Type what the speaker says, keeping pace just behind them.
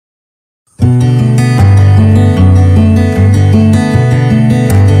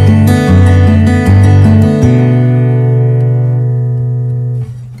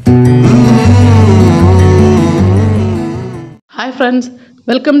friends,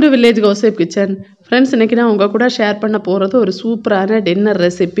 welcome to Village Gossip Kitchen. Friends, இன்னைக்கு நான் உங்க கூட ஷேர் பண்ண போறது ஒரு சூப்பரான டின்னர்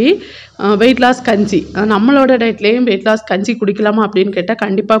ரெசிபி weight loss கஞ்சி. நம்மளோட டயட்லயும் weight loss கஞ்சி குடிக்கலாமா அப்படினு கேட்டா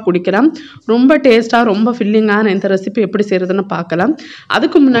கண்டிப்பா குடிக்கலாம். ரொம்ப டேஸ்டா ரொம்ப ஃபில்லிங்கான இந்த ரெசிபி எப்படி செய்யறதுன்னு பார்க்கலாம்.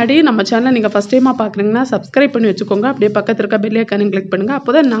 அதுக்கு முன்னாடி நம்ம சேனலை நீங்க ஃபர்ஸ்ட் டைமா பார்க்கறீங்கன்னா Subscribe பண்ணி வெச்சுக்கோங்க. அப்படியே பக்கத்துல இருக்க பெல் ஐகானை கிளிக் பண்ணுங்க.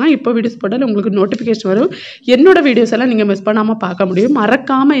 அப்பதான் நான் இப்போ வீடியோஸ் போட்டாலும் உங்களுக்கு நோட்டிஃபிகேஷன் வரும். என்னோட வீடியோஸ் எல்லாம் நீங்க மிஸ் பண்ணாம பார்க்க முடியும்.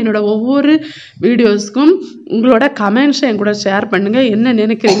 மறக்காம என்னோட ஒவ்வொரு வீடியோஸ்க்கும் உங்களோட கமெண்ட்ஸ் என் கூட ஷேர் பண்ணுங்க. என்ன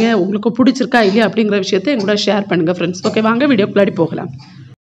நினைக்கிறீங்க, உங்களுக்கு பிடிச்சிருக்கா இல்லையா அப்படிங்கற விஷயத்தை என் கூட ஷேர் பண்ணுங்க फ्रेंड्स. ஓகே, வாங்க வீடியோக்குள்ள போகலாம்.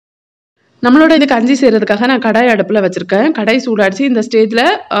 நம்மளோட இந்த கஞ்சி செய்யறதுக்காக நான் கடாய் அடுப்புல வச்சிருக்கேன். கடாய் சூடாச்சு. இந்த ஸ்டேஜ்ல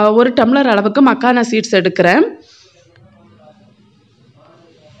 1 டம்ளர் அளவுக்கு மக்கானா சீட்ஸ் எடுக்கிறேன்.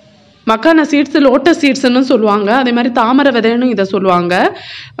 மக்கானா சீட்ஸ் லோட்டஸ் சீட்ஸ்னு சொல்லுவாங்க. அதே மாதிரி தாமரை விதைன்னு இத சொல்லுவாங்க.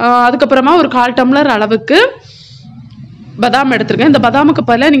 அதுக்கு அப்புறமா ஒரு 1/4 டம்ளர் அளவுக்கு பாதாம் எடுத்துர்க்கேன். இந்த பாதாமுக்கு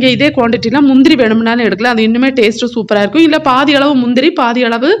பதிலா நீங்க இதே குவாண்டிட்டில முந்திரி வேணும்னாலும் எடுக்கலாம். அது இன்னுமே டேஸ்ட் சூப்பரா இருக்கும். இல்ல பாதி அளவு முந்திரி பாதி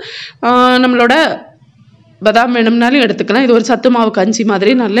அளவு நம்மளோட பாதாம் வேணும்னாலும் எடுத்துக்கலாம். இது ஒரு சத்து மாவு கஞ்சி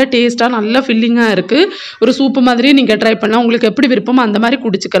மாதிரி நல்ல டேஸ்டா நல்ல ஃபில்லிங்கா இருக்கு. ஒரு சூப் மாதிரி நீங்க ட்ரை பண்ணலாம். உங்களுக்கு எப்படி விருப்பமோ அந்த மாதிரி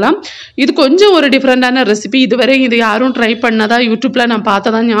குடிச்சுக்கலாம். இது கொஞ்சம் ஒரு டிஃபரண்டான ரெசிபி. இதுவரை இது யாரும் ட்ரை பண்ணதா யூடியூப்ல நான்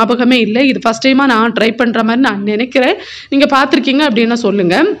பார்த்ததா ஞாபகமே இல்லை. இது ஃபர்ஸ்ட் டைமா நான் ட்ரை பண்ற மாதிரி நான் நினைக்கிறேன். நீங்க பார்த்திருக்கீங்க அப்படினா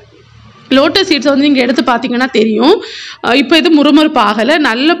சொல்லுங்க. லோட்டஸ் சீட்ஸ் வந்து நீங்க எடுத்து பாத்தீங்கன்னா தெரியும். இப்போ இது முறுமுறுப்பு ஆகல.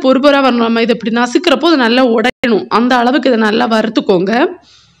 நல்ல பொறுபொரா வரணும். நம்ம இது இப்படி நசுக்குறப்போ அது நல்லா உடையணும். அந்த அளவுக்கு இத நல்லா வறுத்துக்கோங்க.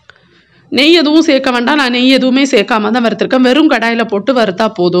 நெய் எதுவும் சேர்க்க வேண்டாம். நான் நெய் எதுவுமே சேர்க்காம தான் வறுத்திருக்கேன். வெறும் கடாயில போட்டு வறுத்தா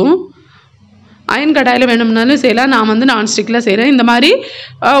போதும். அயன் கடாயில வேணும்னாலும் செய்யலாம். நான் வந்து நான் ஸ்டிக்ல செய்றேன். இந்த மாதிரி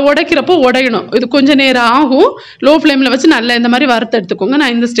உடைக்கிறப்போ உடையணும். இது கொஞ்ச நேரம் ஆகும். லோ ஃப்ளேம்ல வச்சு நல்லா இந்த மாதிரி வறுத்து எடுத்துக்கோங்க.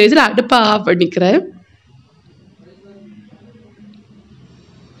 நான் இந்த ஸ்டேஜ்ல அடுப்பை ஆஃப் பண்ணிக்கிறேன்.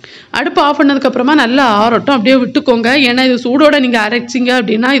 அடுப்பு ஆஃப் பண்ணதுக்கு அப்புறமா நல்லா ஆறட்டும். அப்படியே விட்டுக்கோங்க. ஏன்னா இது சூடோட நீங்க அரைச்சிங்க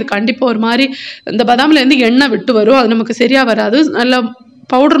அப்படின்னா இது கண்டிப்பா ஒரு மாதிரி இந்த பாதாம்ல இருந்து எண்ணெய் விட்டு வரும். அது நமக்கு சரியா வராது. நல்ல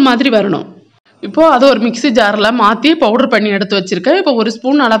பவுடர் மாதிரி வரணும். இப்போ அது ஒரு மிக்ஸி ஜார்ல மாத்தி பவுடர் பண்ணி எடுத்து வச்சிருக்கேன். இப்போ 1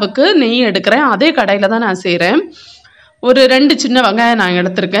 ஸ்பூன் அளவுக்கு நெய் எடுக்கிறேன். அதே கடாயில தான் நான் செய்றேன். ஒரு 2 சின்ன வெங்காயம் நான்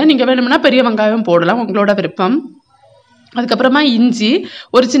எடுத்திருக்கேன். நீங்க வேணும்னா பெரிய வெங்காயம் போடலாம், உங்களோட விருப்பம். அதுக்கப்புறமா இஞ்சி,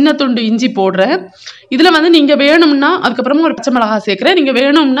 ஒரு சின்ன துண்டு இஞ்சி போடுறேன். இதில் வந்து நீங்கள் வேணும்னா அதுக்கப்புறமா ஒரு பச்சை மிளகாய் சேர்க்குறேன். நீங்கள்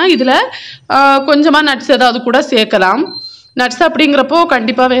வேணும்னா இதில் கொஞ்சமாக நட்ஸ் ஏதாவது கூட சேர்க்கலாம். நட்ஸ் அப்படிங்கிறப்போ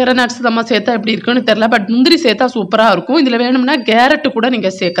கண்டிப்பாக வேறு நட்ஸ் நம்ம சேர்த்தா எப்படி இருக்குன்னு தெரில. பட் முந்திரி சேர்த்தா சூப்பராக இருக்கும். இதில் வேணும்னா கேரட்டு கூட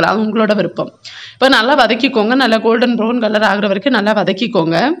நீங்கள் சேர்க்கலாம். அது உங்களோட விருப்பம். இப்போ நல்லா வதக்கிக்கோங்க. நல்லா கோல்டன் ப்ரௌன் கலர் ஆகிற வரைக்கும் நல்லா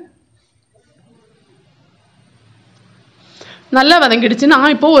வதக்கிக்கோங்க. நல்லா வதங்கிடுச்சு.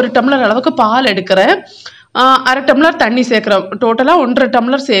 நான் இப்போ 1 டம்ளர் அளவுக்கு பால் எடுக்கிறேன். 1/2 டம்ளர் தண்ணி சேர்க்குறேன். டோட்டலாக 1.5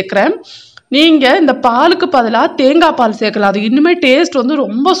 டம்ளர் சேர்க்குறேன். நீங்கள் இந்த பாலுக்கு பதிலாக தேங்காய் பால் சேர்க்கலாம். அது இன்னுமே டேஸ்ட் வந்து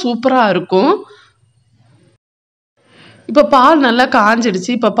ரொம்ப சூப்பராக இருக்கும். இப்போ பால் நல்லா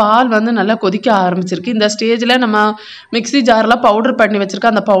காஞ்சிடுச்சு. இப்போ பால் வந்து நல்லா கொதிக்க ஆரம்பிச்சிருக்கு. இந்த ஸ்டேஜில் நம்ம மிக்ஸி ஜாரில் பவுடர் பண்ணி வச்சுருக்க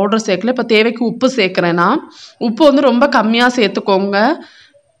அந்த பவுடர் சேர்க்கல. இப்போ தேவைக்கு உப்பு சேர்க்குறேன். நான் உப்பு வந்து ரொம்ப கம்மியாக சேர்த்துக்கோங்க.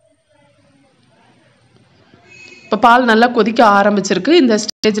 இப்போ பால் நல்லா கொதிக்க ஆரம்பிச்சிருக்கு. இந்த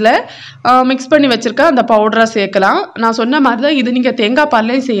ஸ்டேஜில் மிக்ஸ் பண்ணி வச்சுருக்க அந்த பவுடரை சேர்க்கலாம். நான் சொன்ன மாதிரி தான் இது நீங்கள் தேங்காய்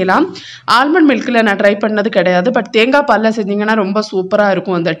பால்லையும் செய்யலாம். ஆல்மண்ட் மில்கில் நான் ட்ரை பண்ணது கிடையாது. பட் தேங்காய் பாலில் செஞ்சிங்கன்னா ரொம்ப சூப்பராக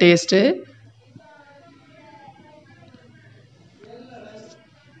இருக்கும் அந்த டேஸ்ட்டு.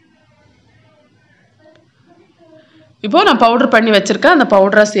 இப்போது நான் பவுடர் பண்ணி வச்சுருக்கேன். அந்த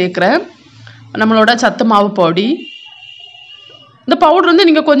பவுடரை சேர்க்குறேன். நம்மளோட சத்து மாவு பொடி. இந்த பவுடர் வந்து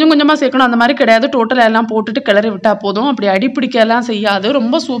நீங்கள் கொஞ்சம் கொஞ்சமாக சேர்க்கணும் அந்த மாதிரி கிடையாது. டோட்டலாக எல்லாம் போட்டுட்டு கிளறி விட்டால் போதும். அப்படி அடிப்பிடிக்கலாம் செய்யாது.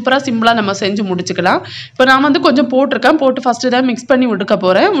 ரொம்ப சூப்பராக சிம்பிளாக நம்ம செஞ்சு முடிச்சுக்கலாம். இப்போ நான் வந்து கொஞ்சம் போட்டிருக்கேன். போட்டு ஃபஸ்ட்டு தான் மிக்ஸ் பண்ணி விட்டுக்க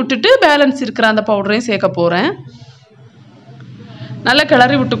போகிறேன். விட்டுட்டு பேலன்ஸ் இருக்கிற அந்த பவுடரையும் சேர்க்க போகிறேன். நல்லா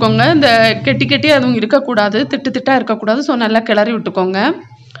கிளறி விட்டுக்கோங்க. இந்த கெட்டி கெட்டி அதுவும் இருக்கக்கூடாது, திட்டு திட்டாக இருக்கக்கூடாது. ஸோ நல்லா கிளறி விட்டுக்கோங்க.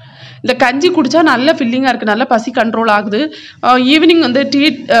 இந்த கஞ்சி குடித்தா நல்ல ஃபில்லிங்காக இருக்குது. நல்ல பசி கண்ட்ரோல் ஆகுது. ஈவினிங் வந்து டீ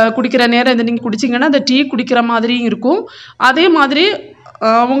குடிக்கிற நேரம் இந்த நீங்கள் குடிச்சிங்கன்னா அந்த டீ குடிக்கிற மாதிரியும் இருக்கும். அதே மாதிரி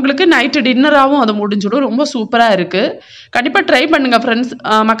உங்களுக்கு நைட்டு டின்னராகவும் அது முடிஞ்சிடும். ரொம்ப சூப்பராக இருக்குது. கண்டிப்பாக ட்ரை பண்ணுங்கள் ஃப்ரெண்ட்ஸ்.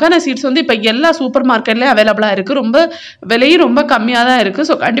 மக்கானா சீட்ஸ் வந்து இப்போ எல்லா சூப்பர் மார்க்கெட்லேயும் அவைலபிளாக இருக்குது. ரொம்ப விலையும் ரொம்ப கம்மியாக தான் இருக்குது.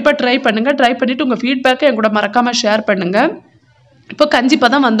 ஸோ கண்டிப்பாக ட்ரை பண்ணுங்கள். ட்ரை பண்ணிவிட்டு உங்கள் ஃபீட்பேக்கை என் கூட மறக்காமல் ஷேர் பண்ணுங்கள். இப்போ கஞ்சி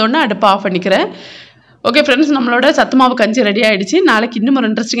பதம் வந்தோடனே அடுப்பை ஆஃப் பண்ணிக்கிறேன். ஓகே ஃப்ரெண்ட்ஸ், நம்மளோட சத்து மாவு கஞ்சி ரெடி ஆகிடுச்சு. நாளைக்கு இன்னும் ஒரு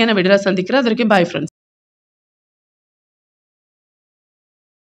இன்ட்ரெஸ்டிங்கான வீடியோவில் சந்திக்கிறேன். அது வரைக்கும் பாய் ஃப்ரெண்ட்ஸ்.